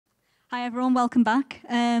Hi everyone, welcome back.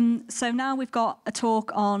 So now we've got a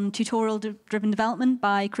talk on tutorial-driven development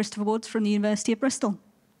by Christopher Woods from the University of Bristol.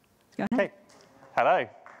 Go ahead. Hey, hello.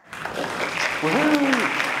 Woohoo!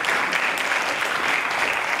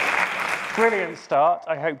 Brilliant start.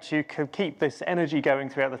 I hope you can keep this energy going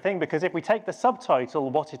throughout the thing, because if we take the subtitle,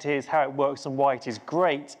 what it is, how it works, and why it is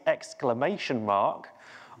great, exclamation mark,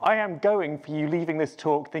 I am going for you leaving this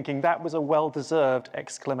talk thinking that was a well-deserved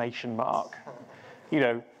exclamation mark. You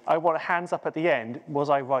know, I want hands up at the end. Was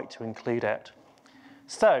I right to include it?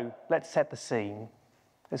 So let's set the scene.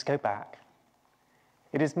 Let's go back.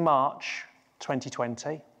 It is March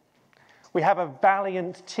 2020. We have a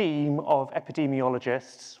valiant team of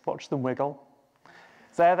epidemiologists. Watch them wiggle.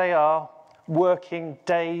 There they are, working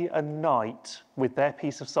day and night with their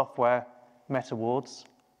piece of software, MetaWards.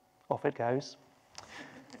 Off it goes.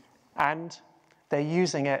 And they're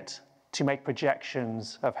using it to make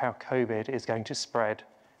projections of how COVID is going to spread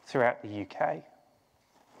throughout the UK.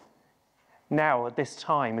 Now, at this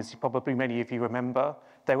time, as probably many of you remember,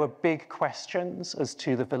 there were big questions as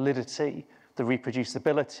to the validity, the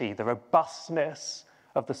reproducibility, the robustness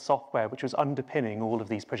of the software which was underpinning all of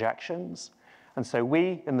these projections. And so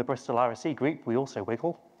we, in the Bristol RSE group, we also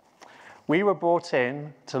wiggle, we were brought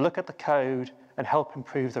in to look at the code and help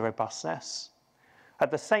improve the robustness. At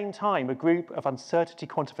the same time, a group of uncertainty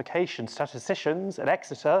quantification statisticians at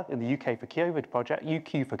Exeter in the UK for COVID project,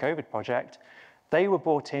 UQ for COVID project, they were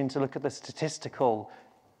brought in to look at the statistical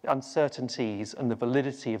uncertainties and the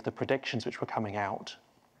validity of the predictions which were coming out.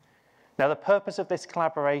 Now, the purpose of this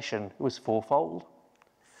collaboration was fourfold.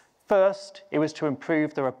 First, it was to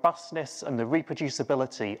improve the robustness and the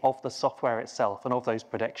reproducibility of the software itself and of those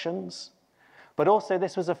predictions. But also,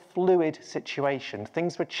 this was a fluid situation.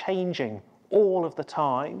 Things were changing all of the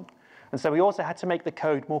time. And so we also had to make the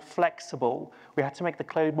code more flexible. We had to make the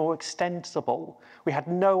code more extensible. We had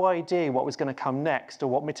no idea what was going to come next or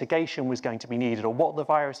what mitigation was going to be needed or what the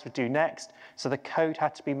virus would do next. So the code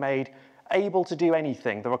had to be made able to do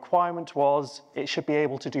anything. The requirement was it should be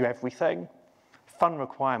able to do everything. Fun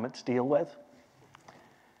requirement to deal with.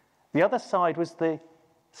 The other side was the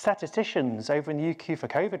statisticians over in the UQ for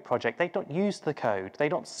COVID project. They'd not used the code.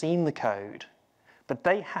 They'd not seen the code. But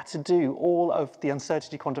they had to do all of the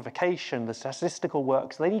uncertainty quantification, the statistical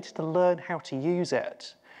work, so they needed to learn how to use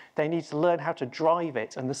it. They needed to learn how to drive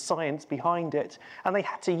it and the science behind it, and they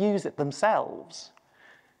had to use it themselves.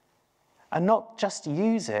 And not just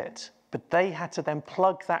use it, but they had to then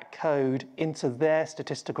plug that code into their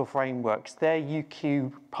statistical frameworks, their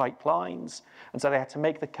UQ pipelines, and so they had to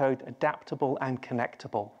make the code adaptable and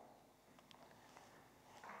connectable.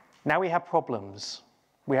 Now we have problems.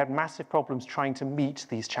 We had massive problems trying to meet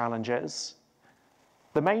these challenges.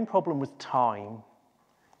 The main problem was time.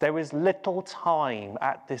 There was little time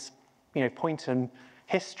at this point in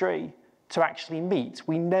history to actually meet.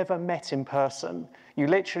 We never met in person. You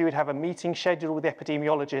literally would have a meeting scheduled with the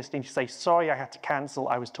epidemiologist and you say, sorry, I had to cancel.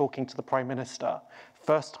 I was talking to the Prime Minister.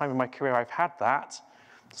 First time in my career I've had that.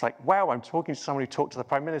 It's like, wow, I'm talking to someone who talked to the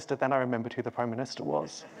Prime Minister. Then I remembered who the Prime Minister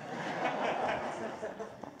was.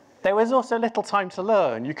 There was also little time to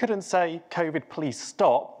learn. You couldn't say, COVID, please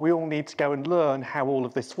stop. We all need to go and learn how all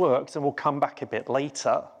of this works, and we'll come back a bit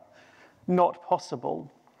later. Not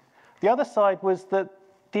possible. The other side was that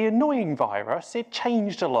the annoying virus, it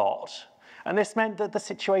changed a lot. And this meant that the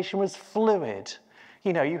situation was fluid.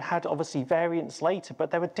 You know, you had obviously variants later,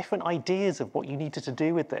 but there were different ideas of what you needed to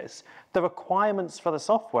do with this. The requirements for the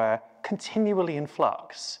software continually in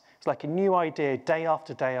flux. It's like a new idea day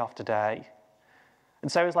after day after day.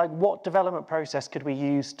 And so it's like, what development process could we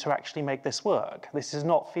use to actually make this work? This does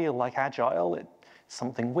not feel like agile, it's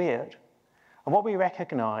something weird. And what we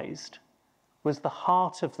recognized was the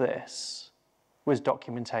heart of this was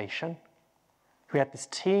documentation. We had this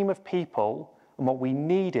team of people, and what we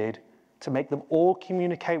needed to make them all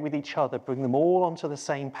communicate with each other, bring them all onto the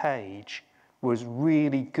same page, was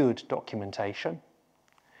really good documentation.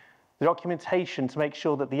 The documentation to make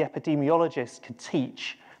sure that the epidemiologists could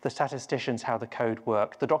teach the statisticians how the code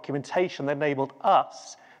worked. The documentation that enabled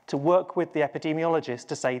us to work with the epidemiologists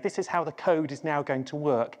to say, this is how the code is now going to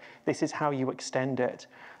work. This is how you extend it.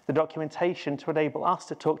 The documentation to enable us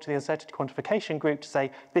to talk to the uncertainty quantification group to say,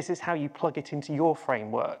 this is how you plug it into your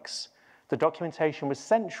frameworks. The documentation was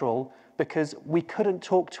central because we couldn't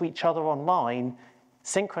talk to each other online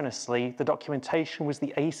synchronously. The documentation was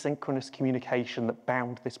the asynchronous communication that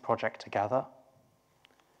bound this project together.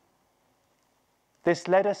 This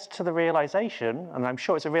led us to the realization, and I'm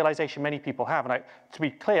sure it's a realization many people have, and to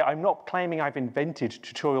be clear, I'm not claiming I've invented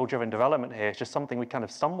tutorial-driven development here, it's just something we kind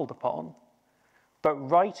of stumbled upon. But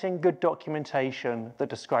writing good documentation that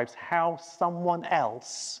describes how someone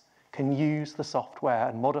else can use the software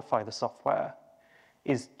and modify the software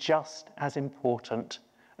is just as important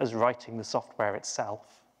as writing the software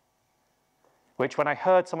itself. Which, when I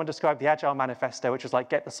heard someone describe the Agile Manifesto, which was like,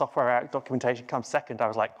 get the software out, documentation comes second, I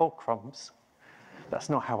was like, oh, crumbs. That's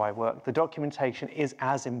not how I work. The documentation is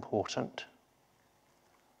as important.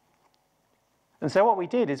 And so what we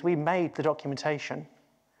did is we made the documentation.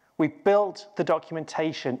 We built the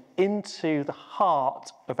documentation into the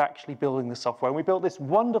heart of actually building the software. And we built this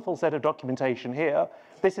wonderful set of documentation here.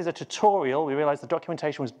 This is a tutorial. We realized the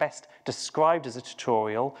documentation was best described as a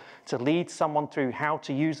tutorial to lead someone through how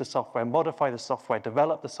to use the software, modify the software,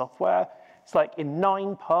 develop the software. It's like in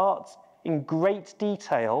 9 parts, in great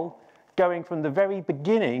detail, going from the very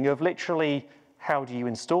beginning of literally how do you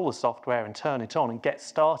install the software and turn it on and get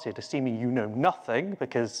started, assuming you know nothing,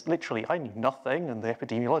 because literally I knew nothing, and the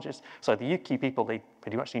epidemiologists, so the UK people, they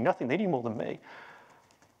pretty much knew nothing, they knew more than me.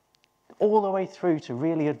 All the way through to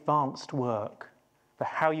really advanced work for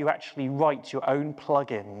how you actually write your own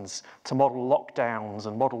plugins to model lockdowns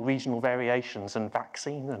and model regional variations and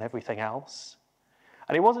vaccine and everything else.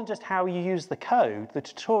 And it wasn't just how you use the code, the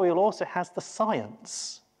tutorial also has the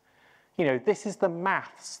science. You know, this is the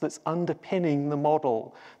maths that's underpinning the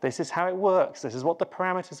model. This is how it works. This is what the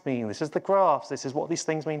parameters mean. This is the graphs. This is what these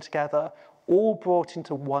things mean together, all brought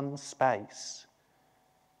into one space.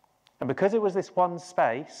 And because it was this one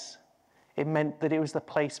space, it meant that it was the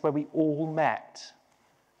place where we all met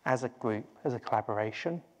as a group, as a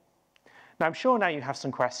collaboration. Now, I'm sure now you have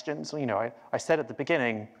some questions. You know, I said at the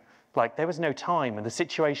beginning, like, there was no time and the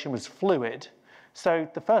situation was fluid. So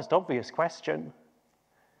the first obvious question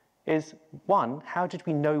is, one, how did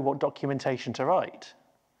we know what documentation to write?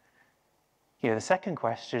 You know, the second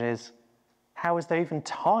question is, how was there even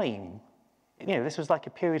time? You know, this was like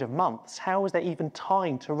a period of months. How was there even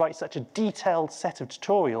time to write such a detailed set of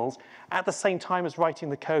tutorials at the same time as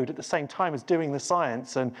writing the code, at the same time as doing the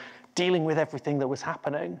science and dealing with everything that was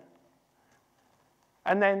happening?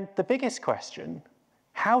 And then the biggest question,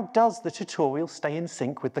 how does the tutorial stay in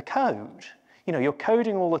sync with the code? You know, you're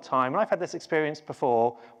coding all the time, and I've had this experience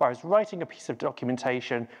before where I was writing a piece of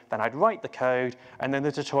documentation, then I'd write the code, and then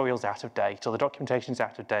the tutorial's out of date, or the documentation's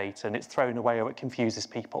out of date, and it's thrown away, or it confuses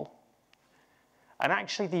people. And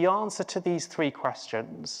actually, the answer to these 3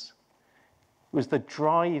 questions was the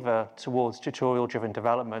driver towards tutorial-driven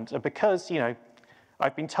development. And because, you know,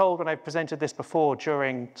 I've been told when I've presented this before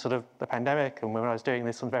during sort of the pandemic and when I was doing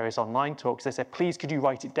this on various online talks, they said, please, could you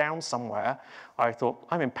write it down somewhere? I thought,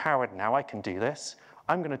 I'm empowered now, I can do this.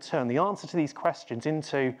 I'm going to turn the answer to these questions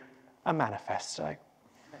into a manifesto.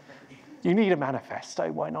 You need a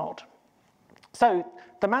manifesto, why not? So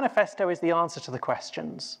the manifesto is the answer to the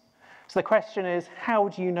questions. So the question is, how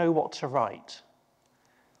do you know what to write?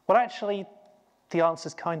 Well, actually, the answer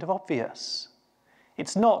is kind of obvious.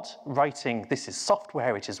 It's not writing, this is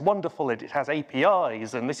software, it is wonderful, it has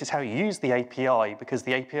APIs, and this is how you use the API because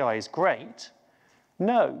the API is great.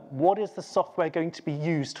 No, what is the software going to be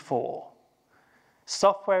used for?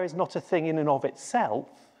 Software is not a thing in and of itself.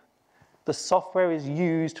 The software is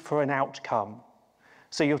used for an outcome.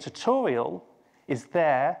 So your tutorial is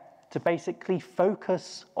there to basically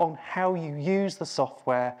focus on how you use the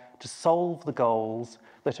software to solve the goals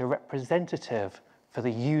that are representative for the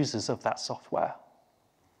users of that software.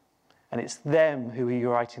 And it's them who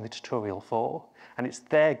you're writing the tutorial for, and it's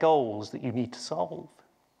their goals that you need to solve.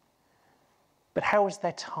 But how is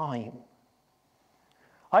there time?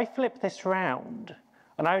 I flip this round,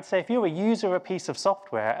 and I would say if you're a user of a piece of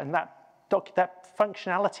software and that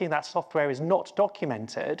functionality in that software is not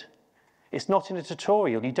documented, it's not in a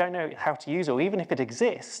tutorial, you don't know how to use it, or even if it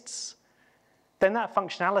exists, then that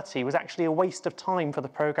functionality was actually a waste of time for the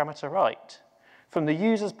programmer to write. From the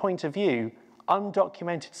user's point of view,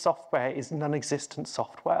 undocumented software is non-existent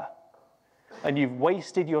software, and you've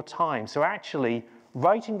wasted your time. So actually,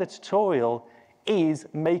 writing the tutorial is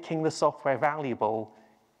making the software valuable.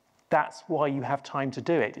 That's why you have time to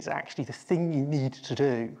do it. It's actually the thing you need to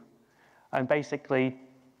do. And basically,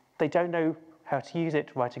 they don't know how to use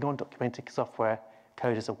it. Writing undocumented software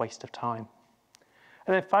code is a waste of time.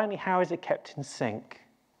 And then finally, how is it kept in sync?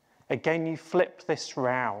 Again, you flip this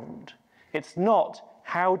round. It's not,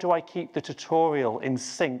 how do I keep the tutorial in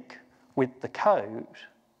sync with the code?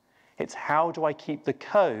 It's, how do I keep the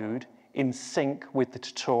code in sync with the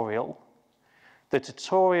tutorial? The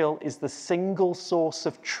tutorial is the single source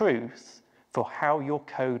of truth for how your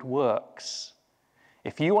code works.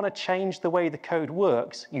 If you want to change the way the code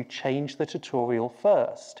works, you change the tutorial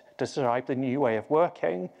first, describe the new way of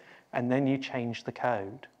working, and then you change the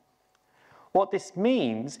code. What this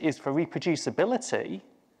means is, for reproducibility,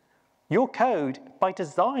 Your code, by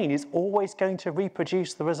design, is always going to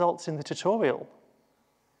reproduce the results in the tutorial.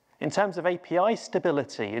 In terms of API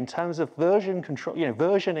stability, in terms of version control,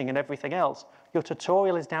 versioning and everything else, your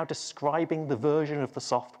tutorial is now describing the version of the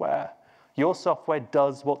software. Your software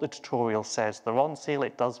does what the tutorial says. The RON seal,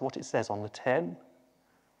 it does what it says on the tin.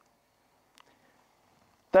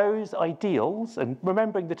 Those ideals, and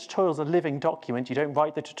remembering the tutorial is a living document, you don't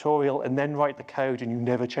write the tutorial and then write the code and you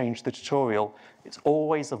never change the tutorial. It's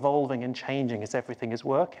always evolving and changing as everything is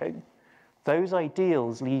working. Those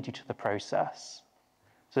ideals lead you to the process.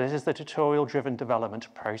 So this is the tutorial-driven development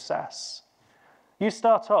process. You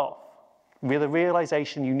start off with a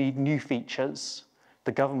realization you need new features.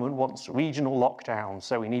 The government wants regional lockdown,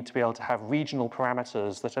 so we need to be able to have regional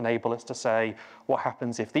parameters that enable us to say what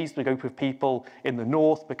happens if these group of people in the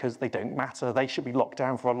north, because they don't matter, they should be locked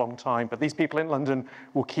down for a long time, but these people in London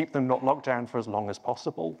will keep them not locked down for as long as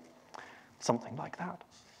possible. Something like that.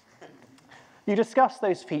 You discuss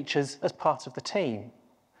those features as part of the team.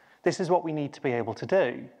 This is what we need to be able to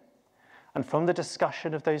do. And from the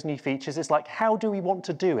discussion of those new features, it's like, how do we want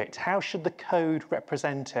to do it? How should the code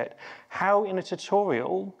represent it? How in a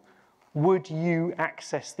tutorial would you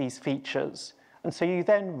access these features? And so you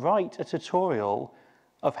then write a tutorial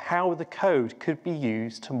of how the code could be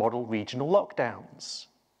used to model regional lockdowns.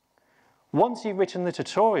 Once you've written the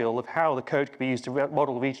tutorial of how the code could be used to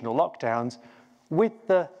model regional lockdowns, with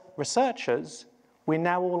the researchers, we're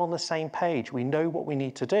now all on the same page. We know what we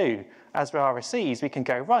need to do. As for RSEs, we can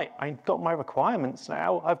go, right, I've got my requirements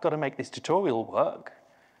now. I've got to make this tutorial work.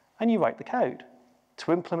 And you write the code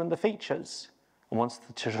to implement the features. And once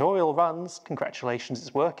the tutorial runs, congratulations,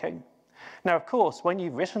 it's working. Now, of course, when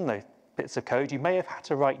you've written those bits of code, you may have had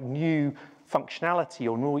to write new functionality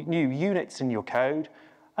or new units in your code.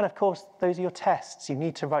 And of course, those are your tests. You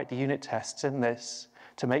need to write the unit tests in this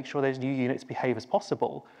to make sure those new units behave as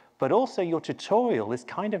possible. But also your tutorial is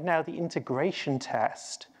kind of now the integration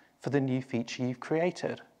test for the new feature you've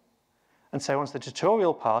created. And so once the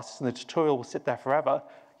tutorial passes, and the tutorial will sit there forever,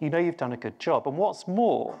 you know you've done a good job. And what's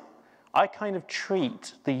more, I kind of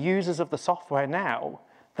treat the users of the software now,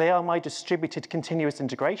 they are my distributed continuous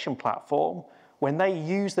integration platform. When they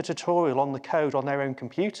use the tutorial on the code on their own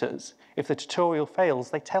computers, if the tutorial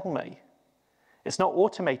fails, they tell me. It's not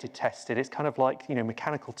automated tested, it's kind of like,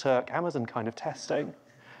 Mechanical Turk, Amazon kind of testing.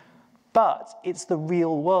 But it's the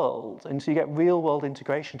real world, and so you get real world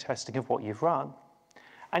integration testing of what you've run.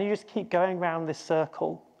 And you just keep going around this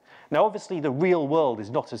circle. Now, obviously, the real world is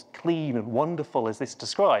not as clean and wonderful as this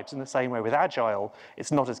describes. In the same way with Agile,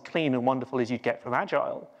 it's not as clean and wonderful as you'd get from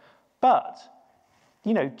Agile. But,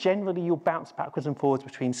 generally you'll bounce backwards and forwards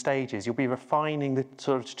between stages. You'll be refining the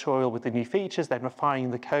sort of tutorial with the new features, then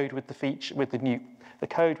refining the code with the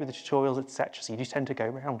code with the tutorials, etc. So you just tend to go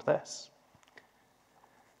around this.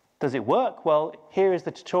 Does it work? Well, here is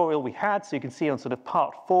the tutorial we had. So you can see on sort of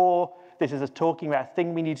part 4, this is us talking about a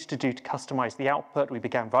thing we needed to do to customize the output. We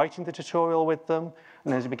began writing the tutorial with them.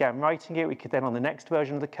 And as we began writing it, we could then on the next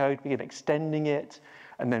version of the code, begin extending it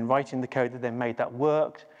and then writing the code that then made that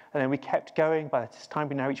work. And then we kept going. By this time,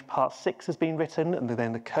 we now reached part 6 has been written, and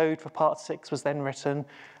then the code for part 6 was then written.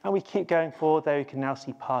 And we keep going forward there. You can now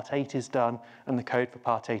see part 8 is done, and the code for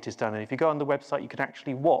part 8 is done. And if you go on the website, you can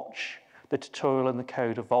actually watch the tutorial and the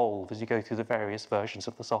code evolve as you go through the various versions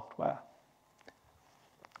of the software.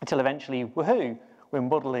 Until eventually, woohoo, we're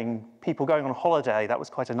modeling people going on holiday. That was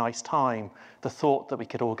quite a nice time. The thought that we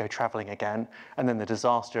could all go traveling again, and then the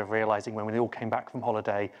disaster of realizing when we all came back from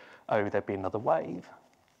holiday, oh, there'd be another wave.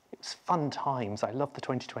 It was fun times. I love the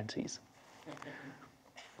 2020s.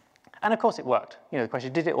 And of course it worked. The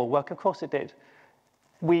question, did it all work? Of course it did.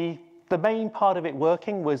 The main part of it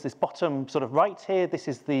working was this bottom sort of right here. This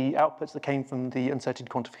is the outputs that came from the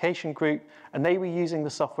uncertainty quantification group, and they were using the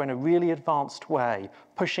software in a really advanced way,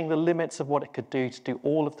 pushing the limits of what it could do to do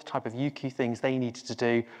all of the type of UQ things they needed to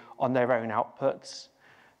do on their own outputs.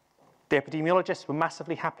 The epidemiologists were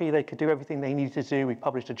massively happy. They could do everything they needed to do. We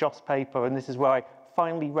published a JOS paper, and this is where I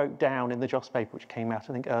finally wrote down in the JOS paper, which came out,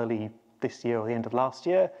 I think, early this year or the end of last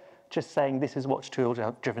year, just saying this is what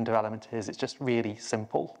tutorial-driven development is. It's just really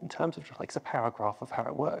simple in terms of just like it's a paragraph of how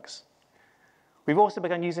it works. We've also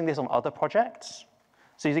begun using this on other projects.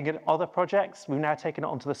 So using it on other projects, we've now taken it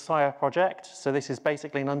onto the SCIA project. So this is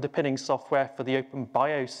basically an underpinning software for the Open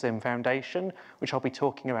Biosim Foundation, which I'll be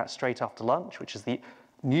talking about straight after lunch, which is the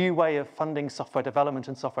new way of funding software development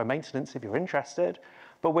and software maintenance if you're interested.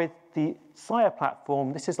 But with the SCIA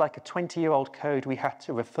platform, this is like a 20-year-old code we had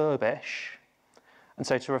to refurbish. And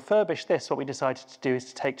so to refurbish this, what we decided to do is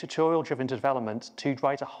to take tutorial-driven development to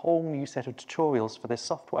write a whole new set of tutorials for this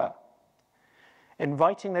software. In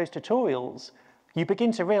writing those tutorials, you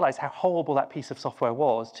begin to realize how horrible that piece of software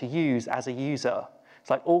was to use as a user. It's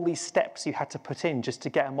like all these steps you had to put in just to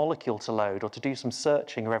get a molecule to load or to do some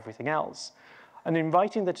searching or everything else. And in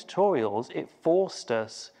writing the tutorials, it forced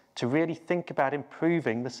us to really think about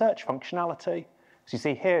improving the search functionality. So you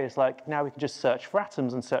see here is like, now we can just search for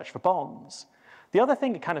atoms and search for bonds. The other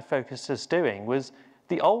thing it kind of focused us doing was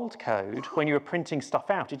the old code, when you were printing stuff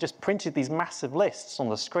out, it just printed these massive lists on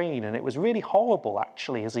the screen, and it was really horrible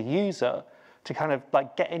actually as a user to kind of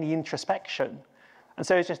like get any introspection. And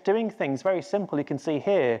so it's just doing things very simple. You can see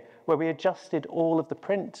here where we adjusted all of the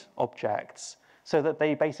print objects so that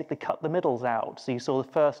they basically cut the middles out. So you saw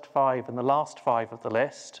the first 5 and the last 5 of the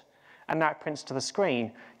list, and now it prints to the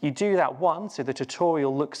screen. You do that once so the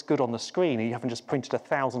tutorial looks good on the screen and you haven't just printed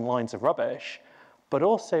 1,000 lines of rubbish, but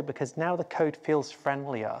also because now the code feels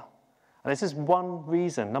friendlier. And this is one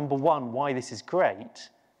reason, number one, why this is great.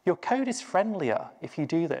 Your code is friendlier if you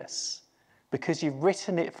do this, because you've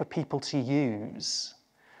written it for people to use.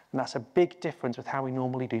 And that's a big difference with how we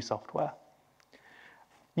normally do software.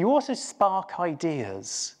 You also spark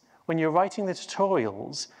ideas. When you're writing the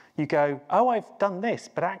tutorials, you go, oh, I've done this,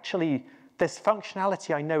 but actually there's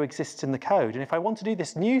functionality I know exists in the code. And if I want to do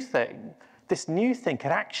this new thing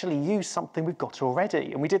could actually use something we've got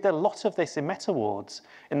already. And we did a lot of this in MetaWards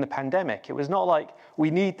in the pandemic. It was not like,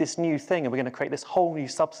 we need this new thing and we're going to create this whole new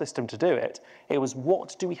subsystem to do it. It was,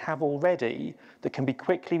 what do we have already that can be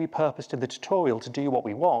quickly repurposed in the tutorial to do what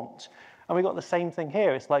we want? And we got the same thing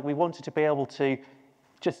here. It's like we wanted to be able to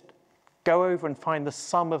just go over and find the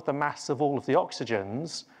sum of the mass of all of the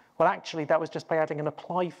oxygens. Well, actually, that was just by adding an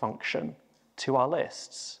apply function to our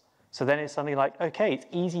lists. So then it's suddenly like, okay, it's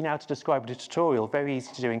easy now to describe in a tutorial, very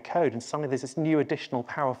easy to do in code, and suddenly there's this new additional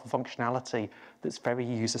powerful functionality that's very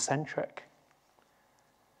user-centric.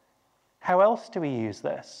 How else do we use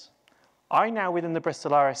this? I now, within the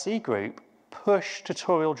Bristol RSE group, push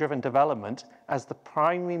tutorial-driven development as the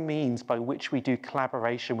primary means by which we do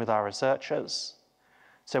collaboration with our researchers.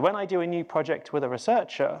 So when I do a new project with a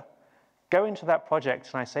researcher, go into that project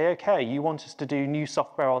and I say, okay, you want us to do new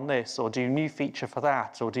software on this, or do new feature for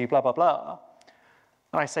that, or do blah, blah, blah.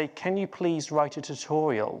 And I say, can you please write a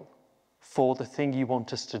tutorial for the thing you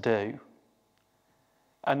want us to do?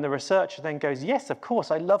 And the researcher then goes, yes, of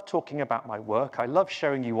course, I love talking about my work. I love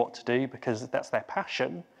showing you what to do because that's their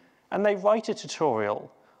passion. And they write a tutorial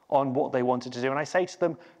on what they wanted to do. And I say to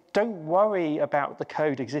them, don't worry about the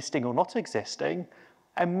code existing or not existing.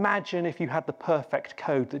 Imagine if you had the perfect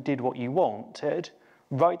code that did what you wanted.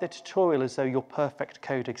 Write the tutorial as though your perfect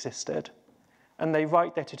code existed. And they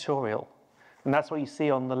write their tutorial. And that's what you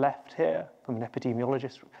see on the left here from an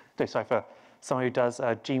epidemiologist, for someone who does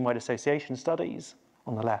gene-wide association studies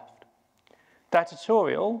on the left. That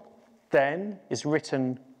tutorial then is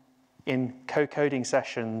written in co-coding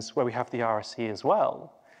sessions where we have the RSE as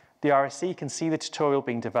well. The RSE can see the tutorial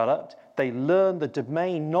being developed. They learn the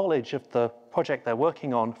domain knowledge of the project they're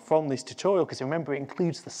working on from this tutorial, because remember, it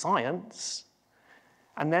includes the science.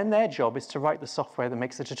 And then their job is to write the software that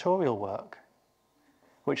makes the tutorial work,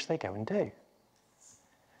 which they go and do.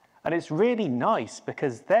 And it's really nice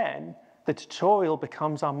because then the tutorial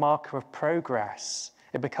becomes our marker of progress.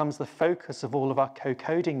 It becomes the focus of all of our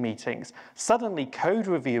co-coding meetings. Suddenly, code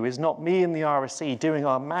review is not me and the RSE doing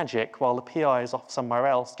our magic while the PI is off somewhere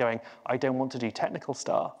else going, I don't want to do technical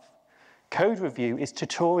stuff. Code review is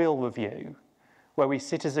tutorial review, where we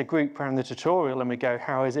sit as a group around the tutorial and we go,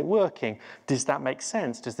 how is it working? Does that make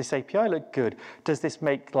sense? Does this API look good? Does this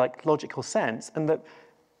make logical sense? And that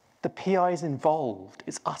the PI is involved.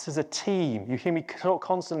 It's us as a team. You hear me talk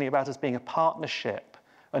constantly about us being a partnership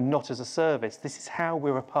and not as a service. This is how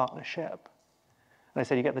we're a partnership. And I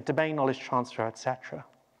said you get the domain knowledge transfer, etc.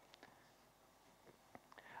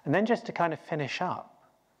 And then just to kind of finish up,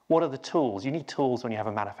 what are the tools? You need tools when you have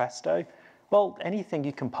a manifesto. Well, anything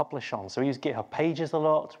you can publish on. So we use GitHub Pages a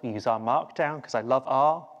lot. We use R Markdown because I love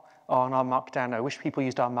R on R Markdown. I wish people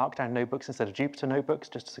used R Markdown notebooks instead of Jupyter notebooks,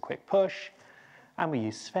 just as a quick push. And we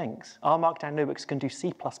use Sphinx. R Markdown notebooks can do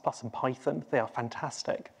C++ and Python. They are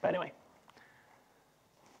fantastic. But anyway.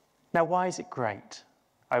 Now, why is it great?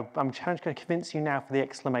 I'm going to convince you now for the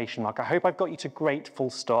exclamation mark. I hope I've got you to great full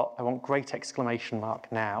stop. I want great exclamation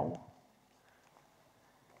mark now.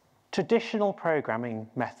 Traditional programming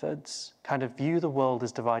methods kind of view the world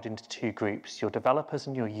as divided into two groups, your developers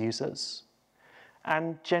and your users.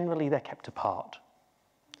 And generally, they're kept apart.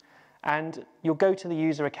 And you'll go to the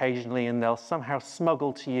user occasionally and they'll somehow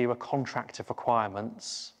smuggle to you a contract of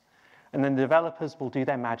requirements. And then the developers will do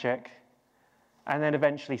their magic. And then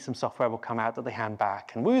eventually some software will come out that they hand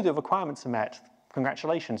back. And woo, the requirements are met.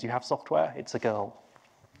 Congratulations, you have software. It's a girl.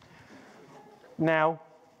 Now,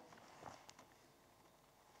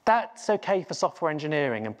 That's okay for software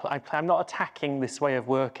engineering, and I'm not attacking this way of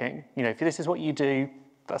working. You know, if this is what you do,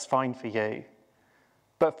 that's fine for you.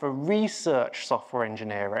 But for research software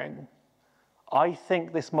engineering, I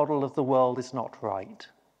think this model of the world is not right.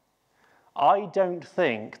 I don't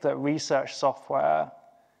think that research software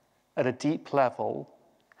at a deep level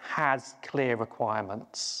has clear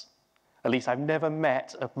requirements. At least I've never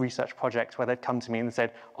met a research project where they've come to me and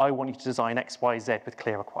said, I want you to design X, Y, Z with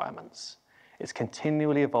clear requirements. It's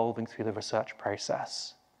continually evolving through the research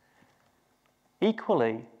process.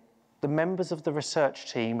 Equally, the members of the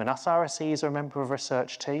research team, and us RSEs are a member of a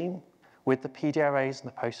research team with the PDRAs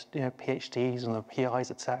and the PhDs and the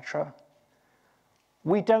PIs, etc.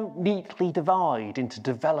 We don't neatly divide into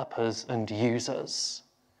developers and users.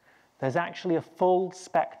 There's actually a full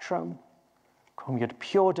spectrum from your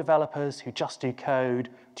pure developers who just do code,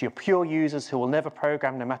 to your pure users who will never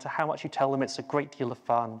program no matter how much you tell them it's a great deal of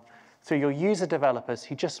fun, through your user developers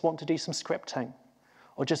who just want to do some scripting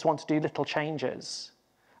or just want to do little changes.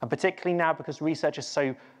 And particularly now, because research is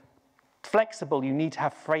so flexible, you need to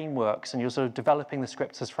have frameworks, and you're sort of developing the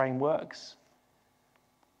scripts as frameworks.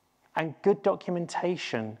 And good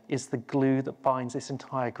documentation is the glue that binds this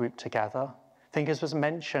entire group together. I think, as was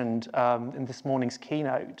mentioned in this morning's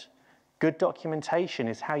keynote, good documentation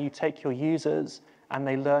is how you take your users and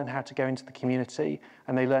they learn how to go into the community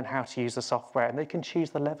and they learn how to use the software and they can choose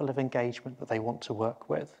the level of engagement that they want to work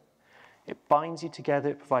with. It binds you together,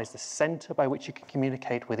 it provides the center by which you can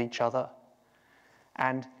communicate with each other.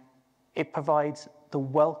 And it provides the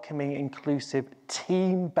welcoming, inclusive,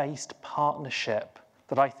 team-based partnership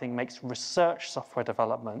that I think makes research software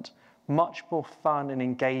development much more fun and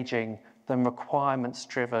engaging than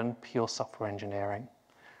requirements-driven pure software engineering.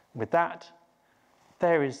 With that,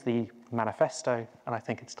 there is the manifesto, and I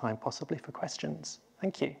think it's time possibly for questions.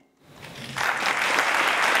 Thank you.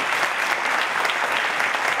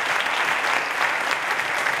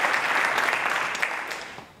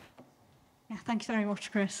 Yeah, thank you very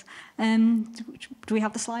much, Chris. Do we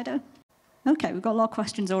have the Slido? Okay, we've got a lot of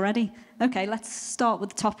questions already. Okay, let's start with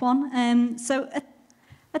the top one. So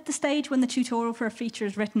at the stage when the tutorial for a feature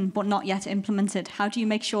is written but not yet implemented, how do you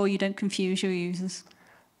make sure you don't confuse your users?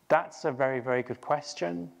 That's a very, very good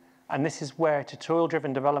question. And this is where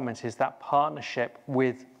tutorial-driven development is that partnership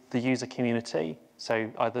with the user community.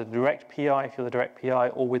 So either the direct PI, if you're the direct PI,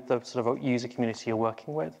 or with the sort of user community you're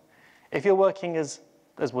working with. If you're working as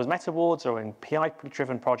was MetaWards or in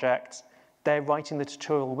PI-driven projects, they're writing the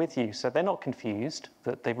tutorial with you. So they're not confused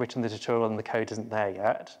that they've written the tutorial and the code isn't there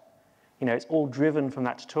yet. You know, it's all driven from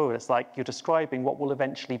that tutorial. It's like you're describing what will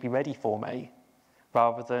eventually be ready for me,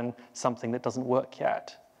 rather than something that doesn't work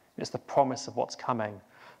yet. It's the promise of what's coming.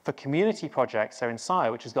 For community projects, so in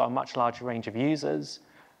SIRE, which has got a much larger range of users,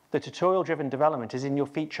 the tutorial-driven development is in your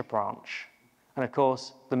feature branch. And of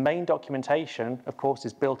course, the main documentation, of course,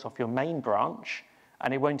 is built off your main branch,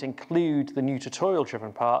 and it won't include the new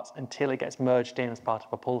tutorial-driven parts until it gets merged in as part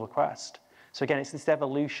of a pull request. So again, it's this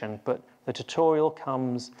evolution, but the tutorial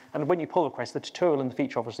comes, and when you pull request, the tutorial and the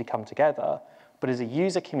feature obviously come together, but as a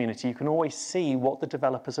user community, you can always see what the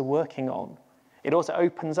developers are working on. It also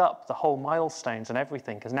opens up the whole milestones and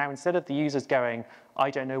everything, because now instead of the users going, I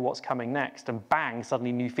don't know what's coming next, and bang, suddenly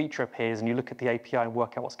a new feature appears and you look at the API and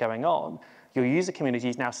work out what's going on, your user community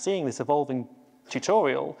is now seeing this evolving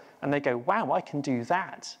tutorial and they go, wow, I can do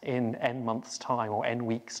that in N months' time or N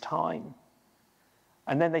weeks' time.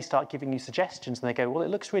 And then they start giving you suggestions and they go, well, it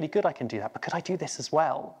looks really good, I can do that, but could I do this as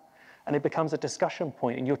well? And it becomes a discussion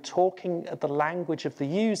point and you're talking the language of the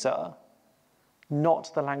user,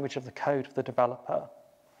 not the language of the code of the developer.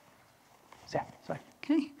 So, yeah, sorry.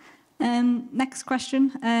 Okay. Next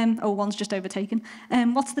question. One's just overtaken.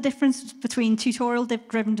 What's the difference between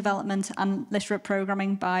tutorial-driven development and literate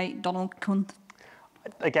programming by Donald Kuhn?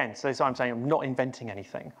 Again, so I'm saying I'm not inventing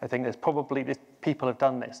anything. I think there's probably people have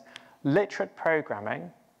done this. Literate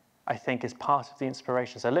programming, I think, is part of the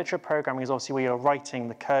inspiration. So literate programming is obviously where you're writing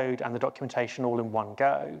the code and the documentation all in one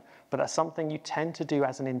go, but that's something you tend to do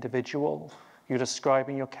as an individual. You're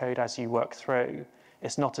describing your code as you work through.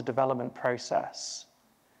 It's not a development process.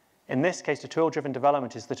 In this case, tutorial-driven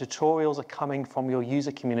development is the tutorials are coming from your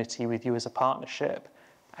user community with you as a partnership,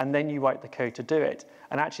 and then you write the code to do it.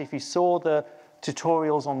 And actually, if you saw the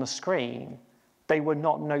tutorials on the screen, they were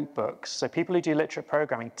not notebooks. So people who do literate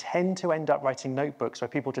programming tend to end up writing notebooks where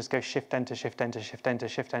people just go shift, enter, shift, enter, shift, enter,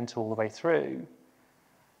 shift, enter all the way through.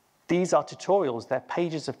 These are tutorials. They're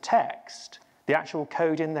pages of text. The actual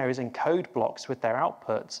code in there is in code blocks with their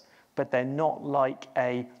outputs, but they're not like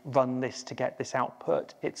a run this to get this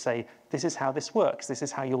output. It's a, this is how this works. This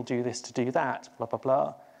is how you'll do this to do that, blah, blah,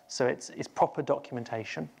 blah. So it's proper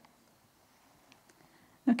documentation.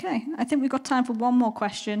 Okay, I think we've got time for one more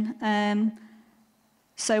question.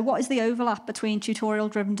 So what is the overlap between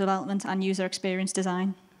tutorial-driven development and user experience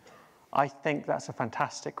design? I think that's a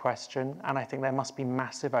fantastic question, and I think there must be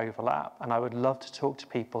massive overlap, and I would love to talk to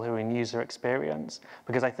people who are in user experience,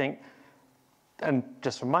 because I think, and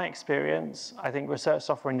just from my experience, I think research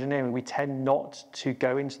software engineering, we tend not to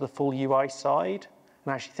go into the full UI side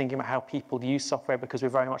and actually thinking about how people use software, because we're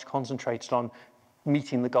very much concentrated on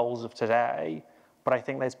meeting the goals of today. But I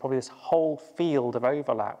think there's probably this whole field of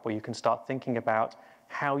overlap where you can start thinking about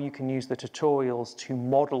how you can use the tutorials to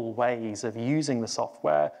model ways of using the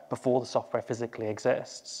software before the software physically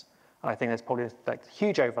exists. And I think there's probably like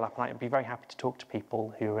huge overlap, and I'd be very happy to talk to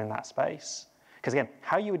people who are in that space. Because again,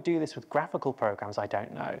 how you would do this with graphical programs, I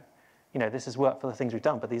don't know. You know, this is work for the things we've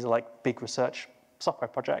done, but these are like big research software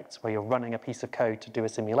projects where you're running a piece of code to do a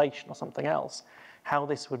simulation or something else. How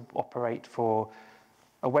this would operate for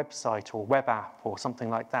a website or web app or something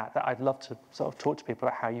like that, that I'd love to sort of talk to people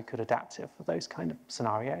about how you could adapt it for those kind of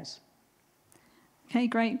scenarios. Okay,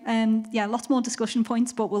 great. Yeah, lots more discussion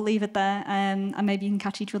points, but we'll leave it there, and maybe you can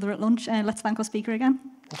catch each other at lunch. Let's thank our speaker again.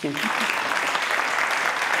 Thank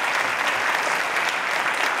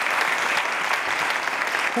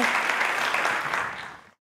you.